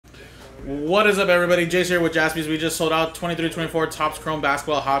What is up, everybody? Jace here with Jaspys. We just sold out 23-24 Topps Chrome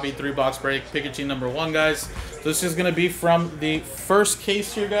Basketball Hobby 3-box break. Pick your team number 1, guys. This is going to be from the first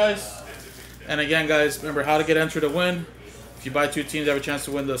case here, guys. And again, guys, remember how to get entered to win. If you buy 2 teams, you have a chance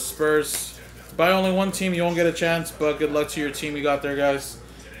to win the Spurs. If you buy only 1 team, you won't get a chance, but good luck to your team you got there, guys.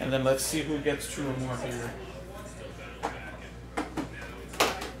 And then let's see who gets 2 or more here.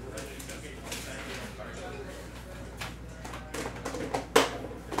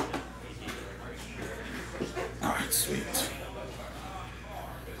 Alright, sweet.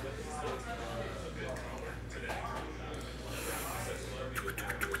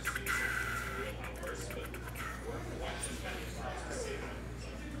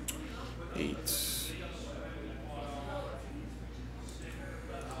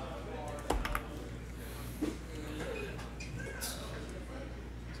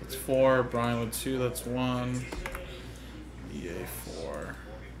 That's 4. Brian with 2. That's 1. EA 4.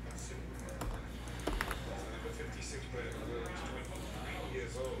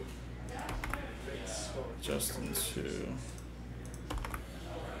 Justin 2.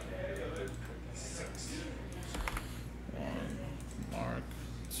 1. Mark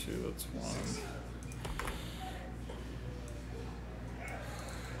 2. That's 1.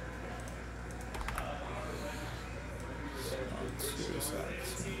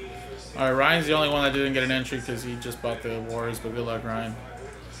 Alright, Ryan's the only one that didn't get an entry because he just bought the Warriors, but good luck, Ryan.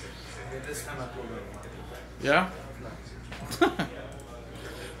 Yeah?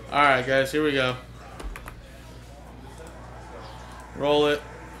 Alright, guys, here we go. Roll it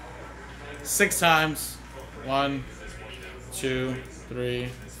 6 times. 1, 2, 3,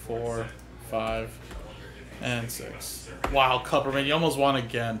 4, 5, and 6. Wow, Cupperman, you almost won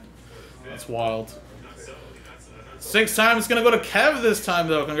again. That's wild. 6 times. It's gonna go to Kev this time,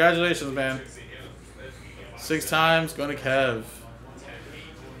 though. Congratulations, man. 6 times, going to Kev.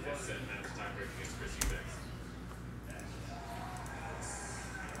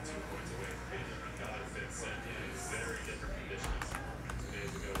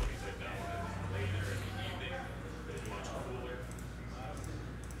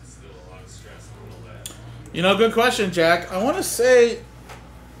 You know, good question, Jack. I want to say,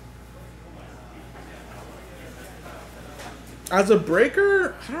 as a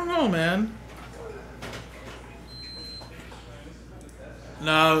breaker, I don't know, man.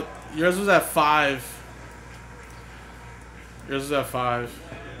 No, yours was at 5. Yours was at 5.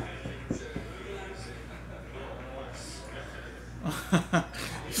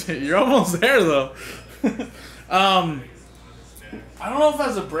 You're almost there, though. I don't know if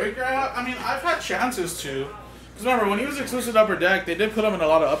as a breaker, I mean, I've had chances to. Because remember, when he was exclusive to Upper Deck, they did put him in a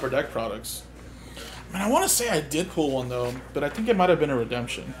lot of Upper Deck products. I mean, I want to say I did pull one, though, but I think it might have been a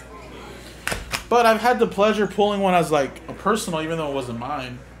redemption. But I've had the pleasure pulling one as, like, a personal, even though it wasn't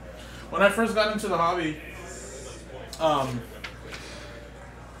mine. When I first got into the hobby,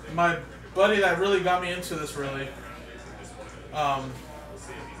 my buddy that really got me into this, really,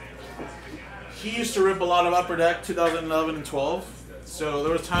 he used to rip a lot of Upper Deck 2011 and 12. So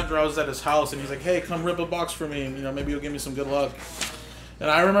there was times where I was at his house and he's like, hey, come rip a box for me. And, you know, maybe you'll give me some good luck. And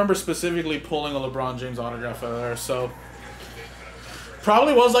I remember specifically pulling a LeBron James autograph out of there. So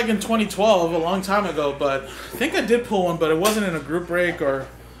probably was like in 2012, a long time ago. But I think I did pull one, but it wasn't in a group break or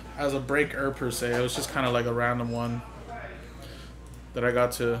as a breaker per se. It was just kind of like a random one that I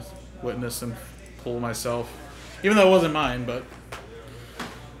got to witness and pull myself. Even though it wasn't mine, but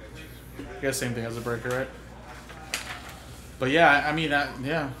I guess same thing as a breaker, right? But yeah, I mean,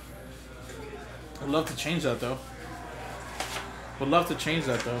 yeah. I'd love to change that, though. Would love to change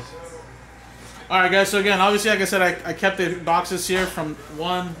that, though. Alright, guys, so again, obviously, like I said, I kept the boxes here from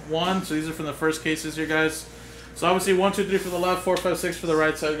 1, so these are from the first cases here, guys. So obviously, 1, 2, 3 for the left, 4, 5, 6 for the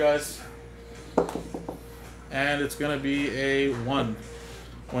right side, guys. And it's going to be a 1.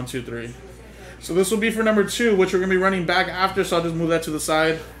 1, 2, 3. So this will be for number 2, which we're going to be running back after, so I'll just move that to the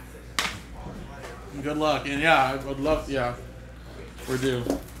side. Good luck. And yeah, I would love, yeah, we're due.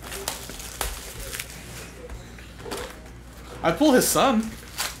 I pulled his son.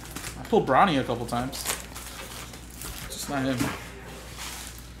 I pulled Bronny a couple times. Just not him.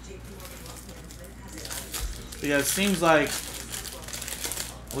 But yeah, it seems like,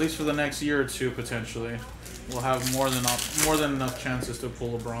 at least for the next year or 2, potentially, we'll have more than enough chances to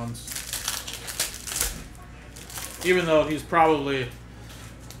pull a bronze. Even though he's probably...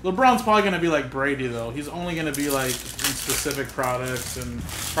 LeBron's probably going to be like Brady, though. He's only going to be like in specific products and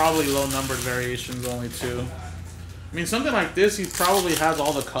probably low-numbered variations only, too. I mean, something like this, he probably has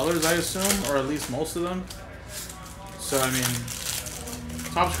all the colors, I assume, or at least most of them. So, I mean,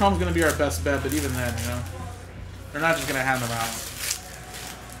 Topps Chrome's going to be our best bet, but even then, you know, they're not just going to hand them out.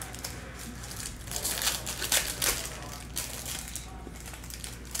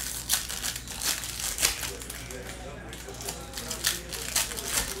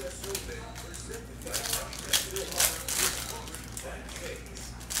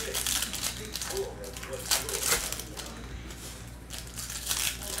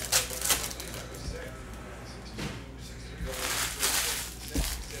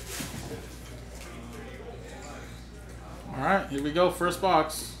 Alright, here we go. First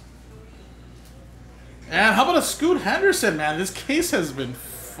box. And how about a Scoot Henderson, man? This case has been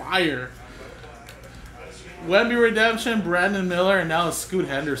fire. Wemby Redemption, Brandon Miller, and now a Scoot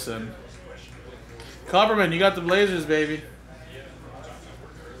Henderson. Copperman, you got the Blazers, baby.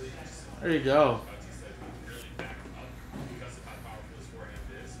 There you go.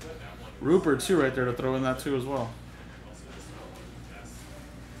 Rupert, too, right there to throw in that, too, as well.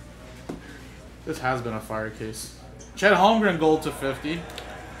 This has been a fire case. Chet Holmgren, gold to 50.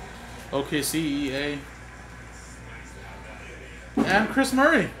 OKC, EA. And Chris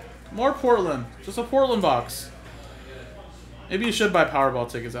Murray. More Portland. Just a Portland box. Maybe you should buy Powerball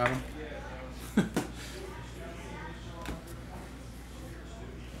tickets, Adam.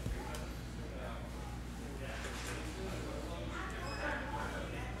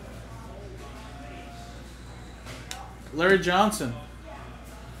 Larry Johnson.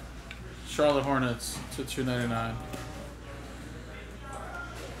 Charlotte Hornets to 299.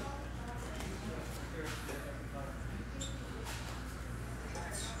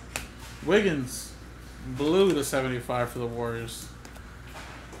 Wiggins, blue to 75 for the Warriors.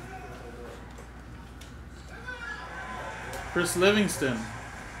 Chris Livingston.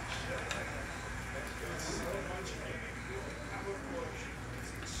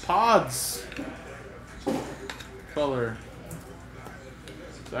 Pods. Color.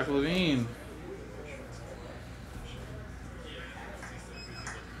 Zach LaVine.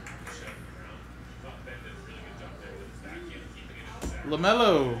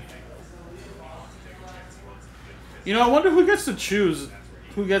 LaMelo. You know, I wonder who gets to choose.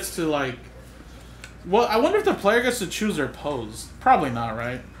 Who gets to, like... Well, I wonder if the player gets to choose their pose. Probably not,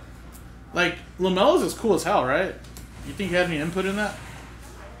 right? Like, LaMelo's is cool as hell, right? You think he had any input in that?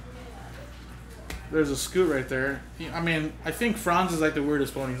 There's a Scoot right there. I mean, I think Franz is like the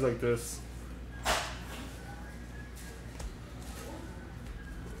weirdest one. He's like this.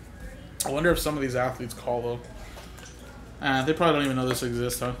 I wonder if some of these athletes call, though. They probably don't even know this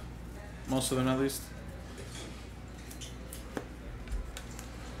exists, huh? Most of them, at least.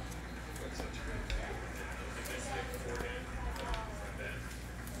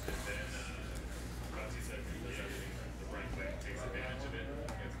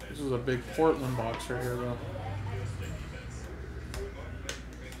 This is a big Portland box right here, though.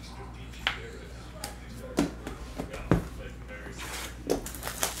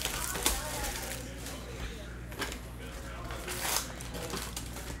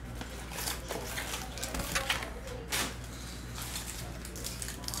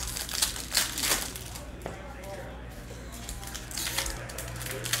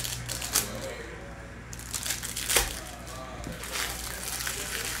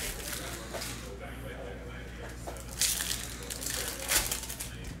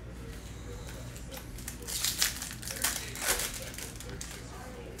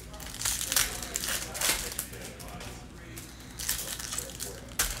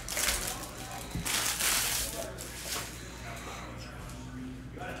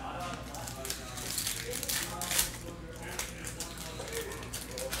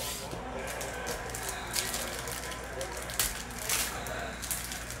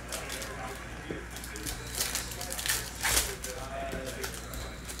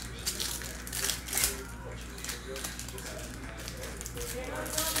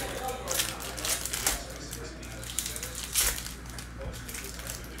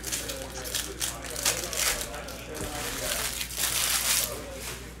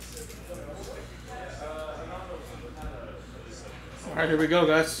 Alright, here we go,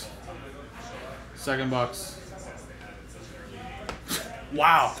 guys. Second box.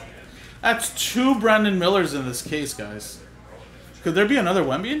 Wow. That's 2 Brandon Millers in this case, guys. Could there be another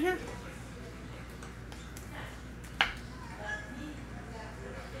Wemby in here?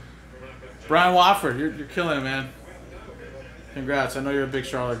 Brian Wofford, you're killing it, man. Congrats. I know you're a big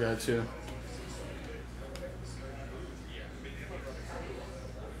Charlotte guy, too.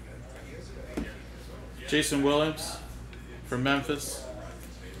 Jason Williams from Memphis.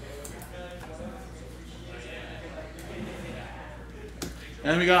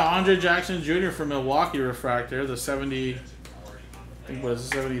 And we got Andre Jackson Jr. from Milwaukee refractor, the 70, I think what is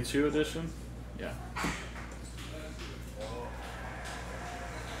it, 72 edition? Yeah.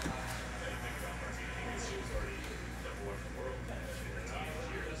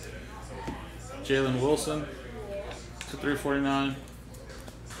 Jalen Wilson to 349.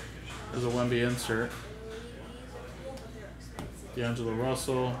 There's a Wemby insert. D'Angelo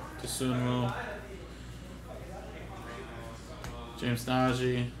Russell, Tsunmu, James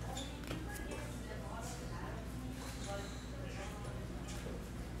Najee,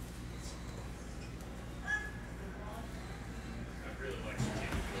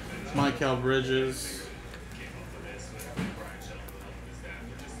 Michael Bridges,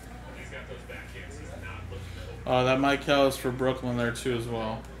 that Michael is for Brooklyn there too as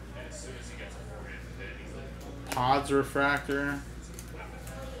well. Pods refractor.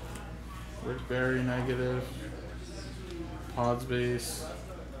 Rick Barry negative. Pods base.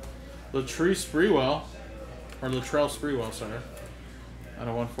 Latrell Sprewell, sorry. Out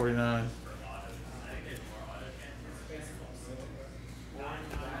of 149.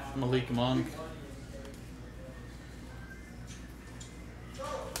 Malik Monk.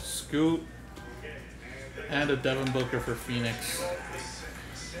 Scoot. And a Devin Booker for Phoenix,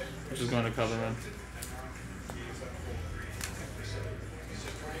 which is going to cover him.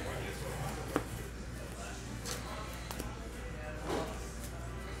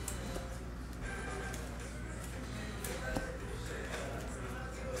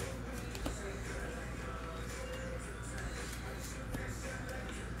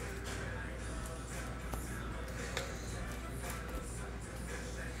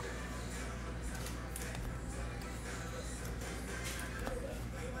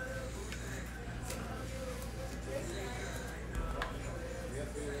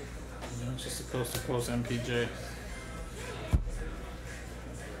 Just a coast-to-coast MPJ.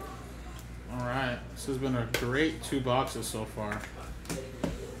 Alright, this has been a great 2 boxes so far.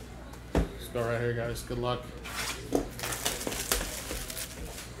 Let's go right here, guys. Good luck.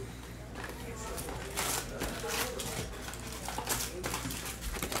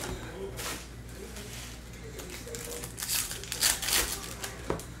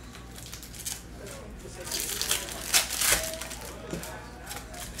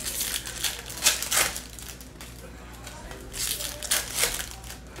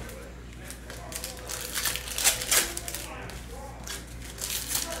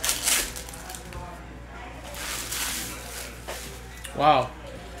 Wow,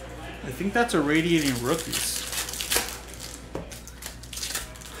 I think that's a Radiating Rookies.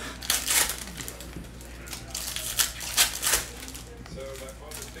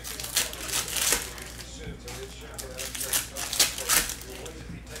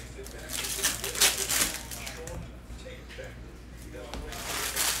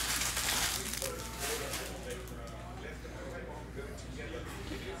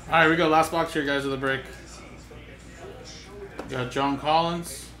 All right, we go. Last box here, guys, of the break. We got John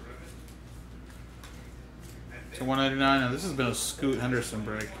Collins to 199. Now this has been a Scoot Henderson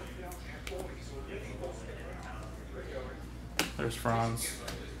break. There's Franz.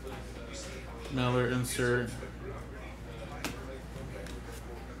 Miller insert.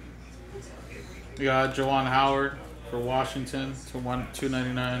 We got Juwan Howard for Washington to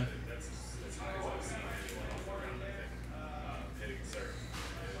 299.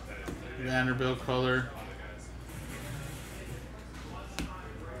 Vanderbilt color.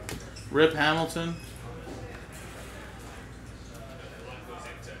 Rip Hamilton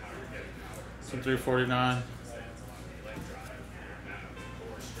to 349.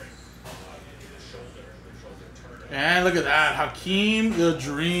 And look at that, Hakeem the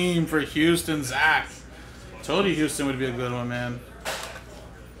Dream for Houston, Zach. Told you Houston would be a good one, man.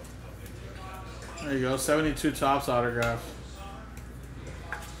 There you go, 72 Topps autograph.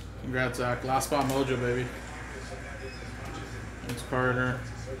 Congrats, Zach. Last spot mojo, baby. Thanks, Carter.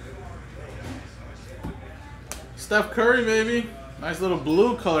 Steph Curry, baby. Nice little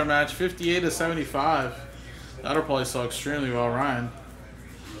blue color match, 58 to 75. That'll probably sell extremely well, Ryan.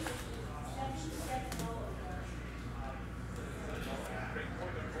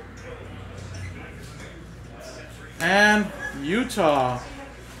 And Utah,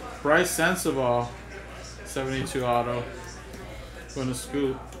 Bryce Sensabaugh, 72 auto. Going to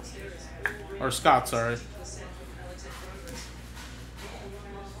Scoot. Or Scott, sorry.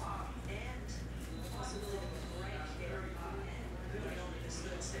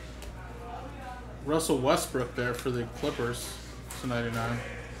 Russell Westbrook there for the Clippers to 99.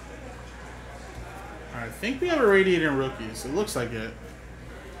 Alright, I think we have a Radiating Rookies. It looks like it.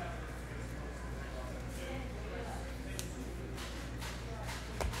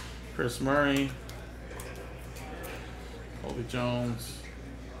 Chris Murray. Colby Jones.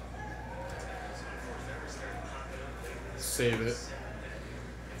 Save it.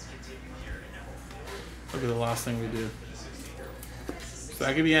 Look at the last thing we do. So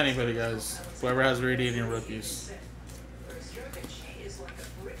that could be anybody, guys. Whoever has Radiating Rookies.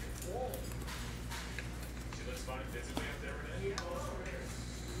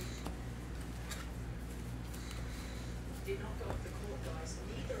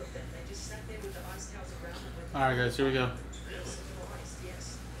 All right, guys, here we go.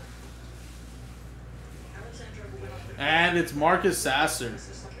 And it's Marcus Sasser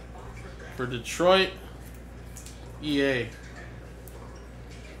for Detroit. EA.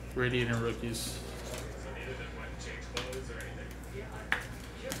 Radiating rookies.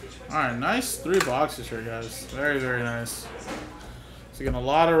 Alright, nice 3 boxes here, guys. Very, very nice. So again, a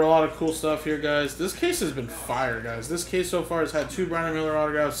lot of cool stuff here, guys. This case has been fire, guys. This case so far has had 2 Brandon Miller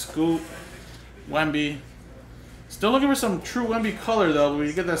autographs, Scoot, Wemby. Still looking for some true Wemby color, though.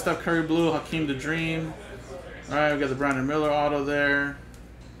 We get that Steph Curry blue, Hakeem the Dream. Alright, we got the Brandon Miller auto there.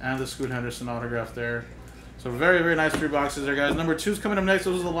 And the Scoot Henderson autograph there. So very, very nice 3 boxes there, guys. Number 2's coming up next.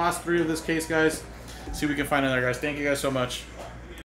 Those are the last 3 of this case, guys. See what we can find in there, guys. Thank you guys so much.